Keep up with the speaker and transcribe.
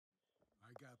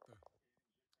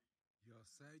the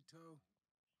YOSATOO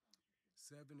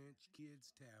 7-inch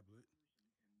kids tablet.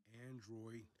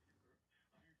 Android.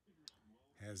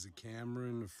 Has a camera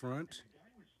in the front.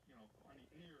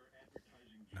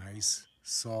 Nice,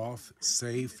 soft,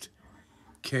 safe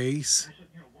case.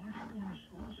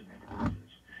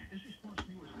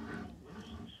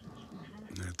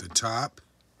 At the top,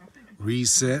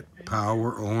 reset,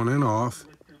 power on and off.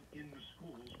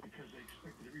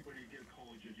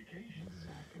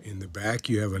 In the back,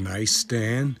 you have a nice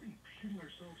stand.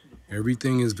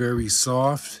 Everything is very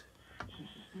soft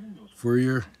for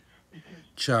your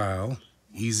child.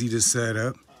 Easy to set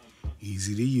up,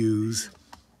 easy to use.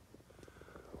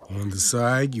 On the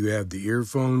side, you have the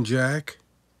earphone jack,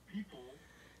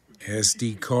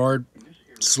 SD card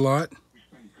slot,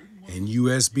 and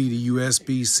USB to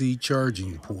USB-C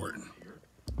charging port.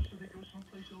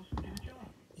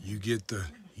 You get the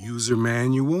user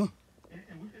manual.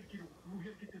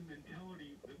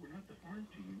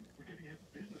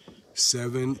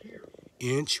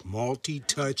 7-inch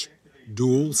multi-touch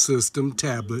dual system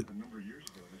tablet.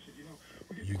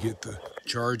 You get the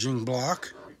charging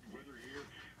block.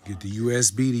 Get the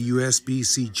USB to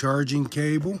USB-C charging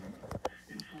cable.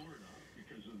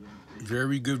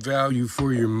 Very good value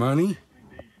for your money.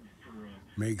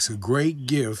 Makes a great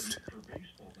gift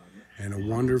and a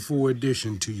wonderful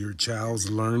addition to your child's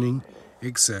learning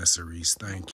accessories. Thank you.